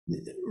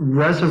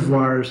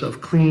reservoirs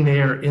of clean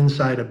air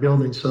inside a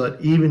building, so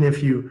that even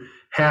if you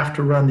have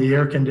to run the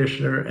air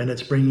conditioner and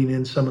it's bringing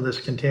in some of this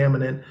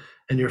contaminant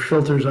and your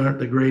filters aren't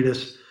the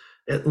greatest,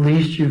 at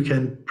least you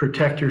can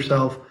protect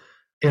yourself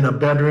in a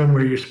bedroom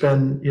where you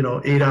spend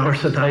 8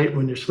 hours a night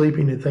when you're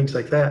sleeping and things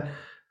like that.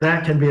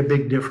 That can be a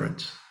big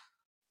difference.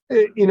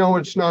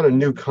 It's not a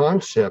new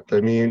concept.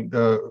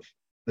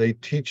 They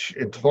teach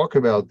and talk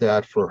about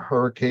that for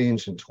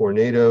hurricanes and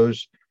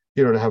tornadoes,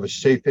 to have a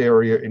safe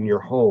area in your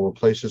home, a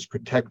place that's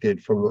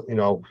protected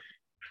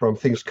from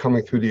things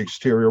coming through the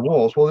exterior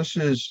walls. Well, this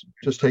is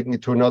just taking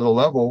it to another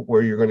level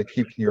where you're going to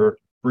keep your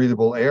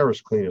breathable air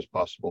as clean as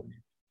possible.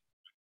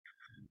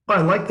 Well,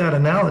 I like that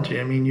analogy.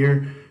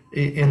 You're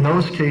in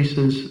those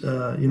cases,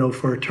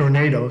 for a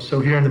tornado. So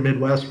here in the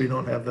Midwest, we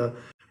don't have the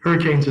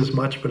hurricanes as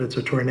much, but it's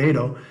a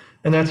tornado.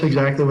 And that's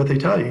exactly what they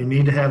tell you. You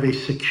need to have a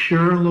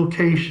secure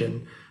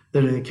location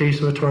that in the case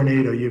of a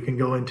tornado, you can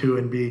go into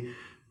and be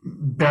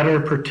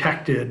better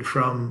protected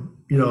from,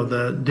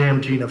 the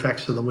damaging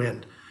effects of the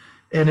wind.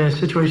 And in a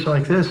situation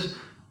like this,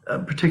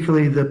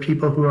 particularly the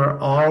people who are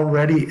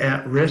already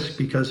at risk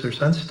because they're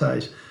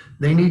sensitized,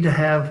 they need to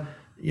have,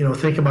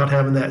 think about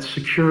having that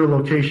secure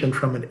location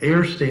from an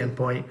air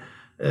standpoint,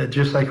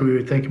 just like we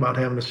would think about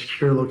having a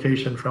secure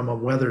location from a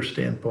weather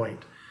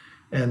standpoint.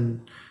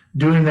 And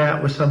doing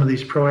that with some of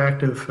these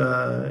proactive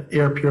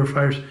air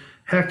purifiers.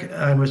 Heck,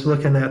 I was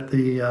looking at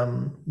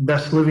the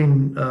Best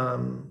Living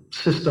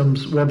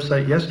Systems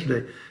website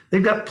yesterday.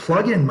 They've got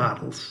plug-in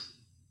models.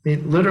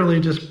 Literally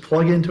just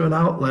plug into an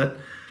outlet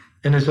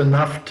and is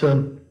enough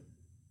to,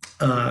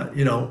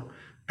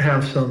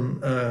 have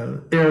some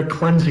air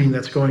cleansing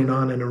that's going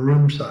on in a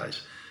room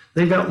size.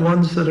 They've got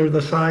ones that are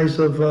the size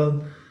of,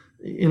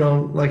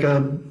 like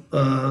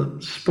a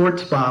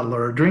sports bottle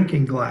or a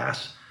drinking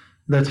glass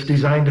that's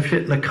designed to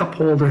fit in a cup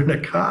holder in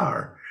a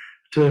car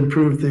to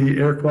improve the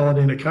air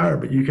quality in a car.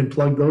 But you can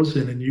plug those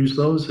in and use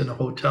those in a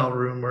hotel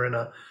room or in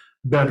a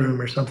bedroom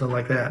or something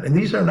like that. And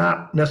these are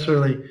not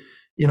necessarily,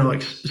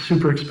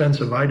 super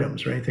expensive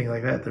items or anything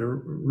like that.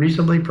 They're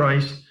reasonably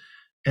priced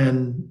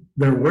and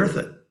they're worth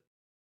it.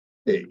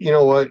 You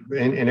know what?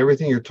 And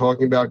everything you're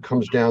talking about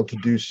comes down to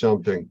do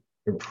something,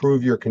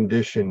 improve your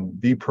condition,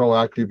 be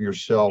proactive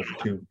yourself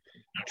to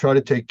try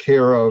to take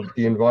care of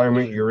the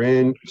environment you're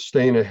in,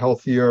 stay in a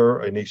healthier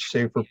and a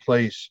safer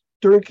place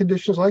during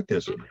conditions like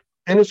this.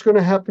 And it's going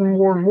to happen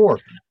more and more.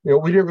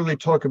 We didn't really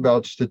talk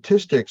about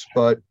statistics,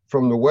 but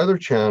from the Weather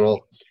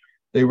Channel,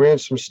 they ran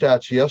some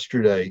stats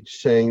yesterday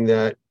saying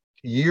that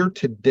year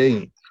to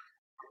date,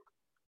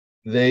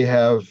 they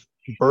have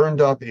burned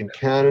up in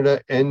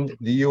Canada and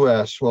the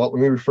US. Well, let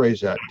me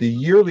rephrase that. The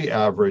yearly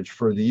average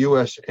for the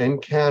US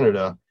and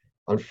Canada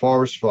on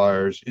forest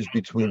fires is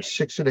between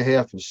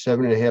 6.5 and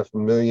 7.5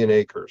 million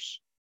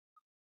acres.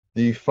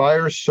 The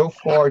fires so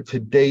far to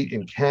date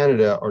in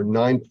Canada are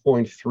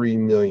 9.3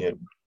 million.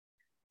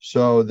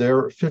 So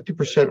they're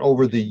 50%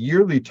 over the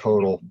yearly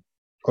total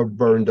of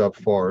burned up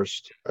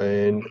forest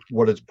and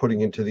what it's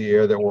putting into the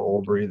air that we're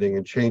all breathing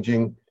and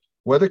changing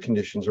weather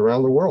conditions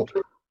around the world.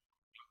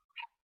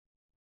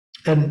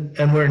 And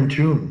we're in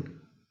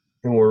June.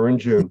 And we're in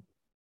June.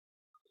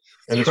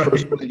 And it's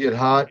first going to get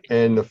hot,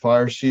 and the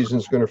fire season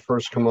is going to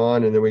first come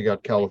on, and then we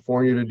got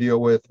California to deal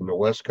with and the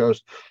West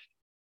Coast.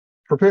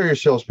 Prepare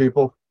yourselves,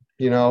 people.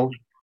 Be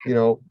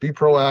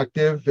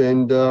proactive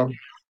and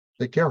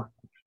take care.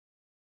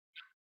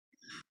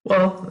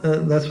 Well,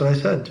 that's what I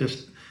said.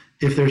 Just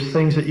if there's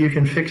things that you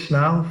can fix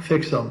now,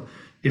 fix them.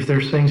 If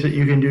there's things that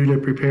you can do to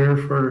prepare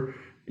for,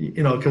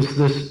 because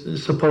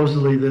this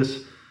supposedly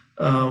this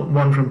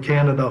one from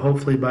Canada,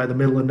 hopefully by the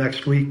middle of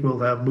next week, will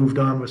have moved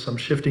on with some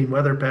shifting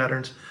weather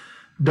patterns.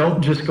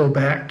 Don't just go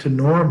back to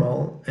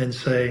normal and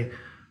say,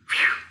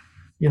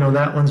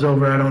 that one's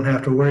over. I don't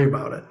have to worry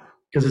about it,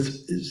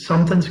 because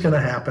something's going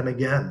to happen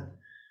again.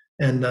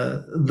 And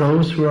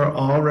those who are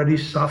already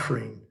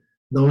suffering,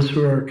 those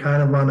who are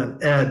kind of on an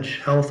edge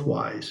health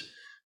wise,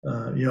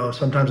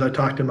 sometimes I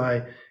talk to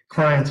my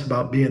clients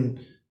about being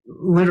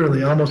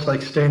literally almost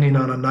like standing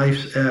on a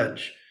knife's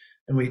edge.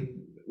 And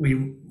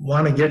we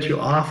want to get you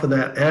off of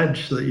that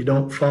edge so that you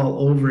don't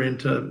fall over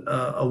into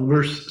a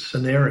worse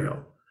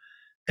scenario.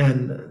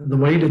 And the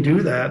way to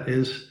do that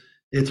is,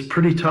 it's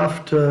pretty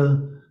tough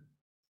to,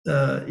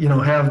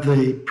 have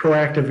the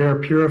proactive air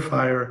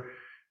purifier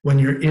when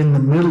you're in the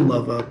middle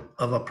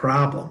of a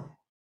problem.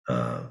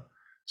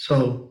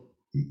 So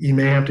you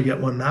may have to get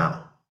one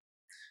now.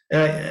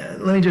 Let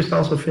me just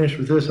also finish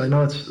with this. I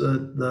know it's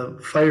the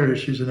fire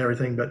issues and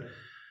everything, but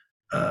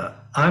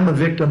I'm a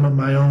victim of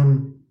my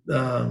own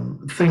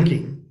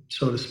thinking,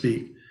 so to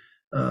speak.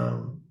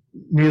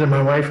 Neither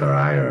my wife or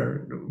I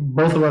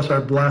both of us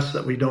are blessed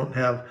that we don't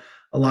have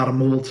a lot of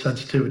mold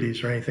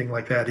sensitivities or anything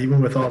like that,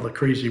 even with all the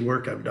crazy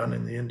work I've done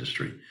in the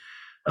industry.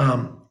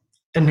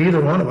 And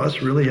neither one of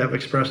us really have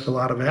expressed a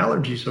lot of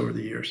allergies over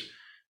the years.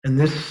 And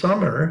this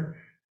summer,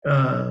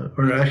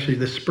 or actually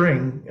this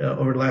spring,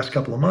 over the last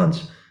couple of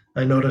months,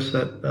 I noticed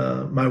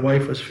that my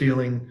wife was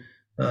feeling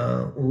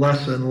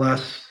less and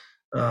less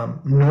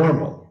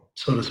normal,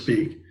 so to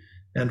speak.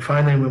 And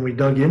finally, when we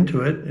dug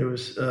into it, it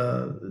was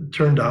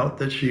turned out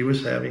that she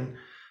was having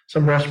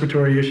some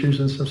respiratory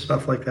issues and some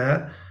stuff like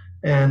that.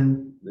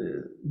 And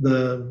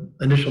the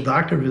initial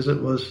doctor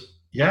visit was,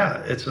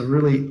 yeah, it's a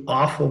really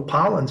awful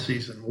pollen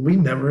season. We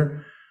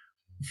never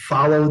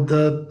followed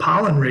the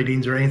pollen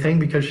ratings or anything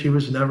because she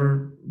was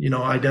never,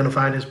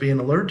 identified as being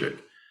allergic.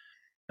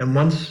 And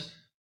once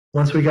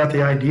we got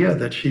the idea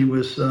that she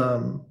was,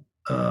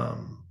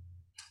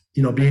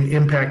 being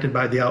impacted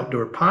by the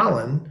outdoor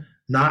pollen,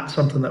 not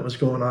something that was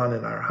going on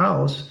in our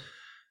house,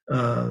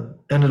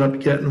 ended up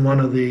getting one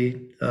of the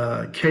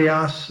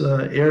Chaos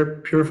air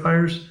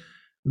purifiers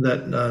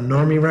that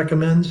Normie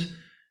recommends.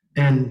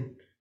 And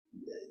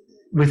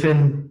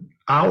within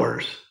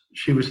hours,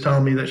 she was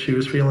telling me that she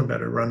was feeling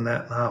better running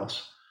that in the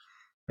house.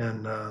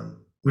 And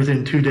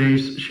within 2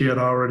 days, she had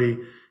already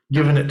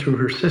given it to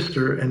her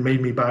sister and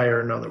made me buy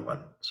her another one.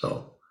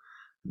 So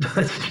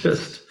that's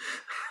just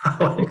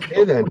how it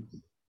Okay, then.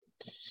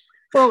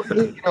 Well,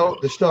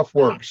 the stuff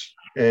works.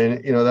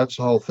 And, that's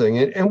the whole thing.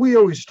 And we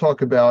always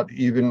talk about,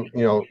 even,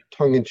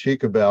 tongue in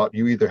cheek, about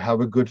you either have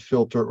a good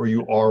filter or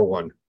you are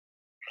one.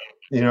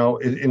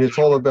 And it's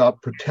all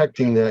about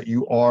protecting that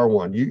you are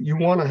one. You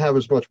want to have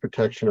as much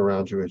protection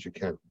around you as you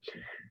can.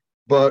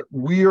 But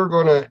we are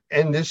going to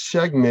end this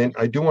segment.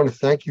 I do want to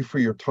thank you for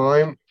your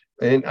time.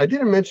 And I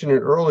didn't mention it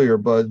earlier,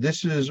 but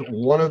this is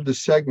one of the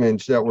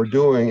segments that we're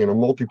doing in a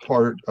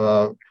multi-part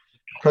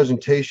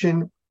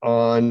presentation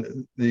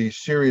on the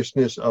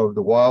seriousness of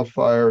the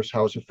wildfires,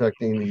 how it's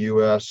affecting the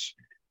U.S.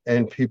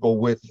 and people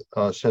with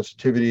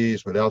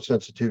sensitivities, without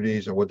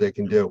sensitivities, and what they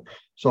can do.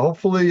 So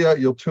hopefully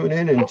you'll tune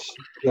in and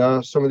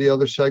some of the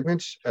other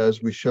segments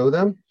as we show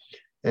them.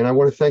 And I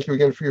want to thank you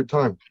again for your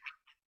time.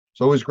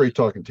 It's always great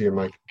talking to you,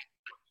 Mike.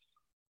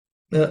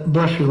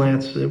 Bless you,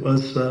 Lance. It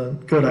was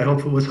good. I hope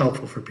it was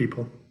helpful for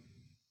people.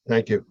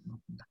 Thank you.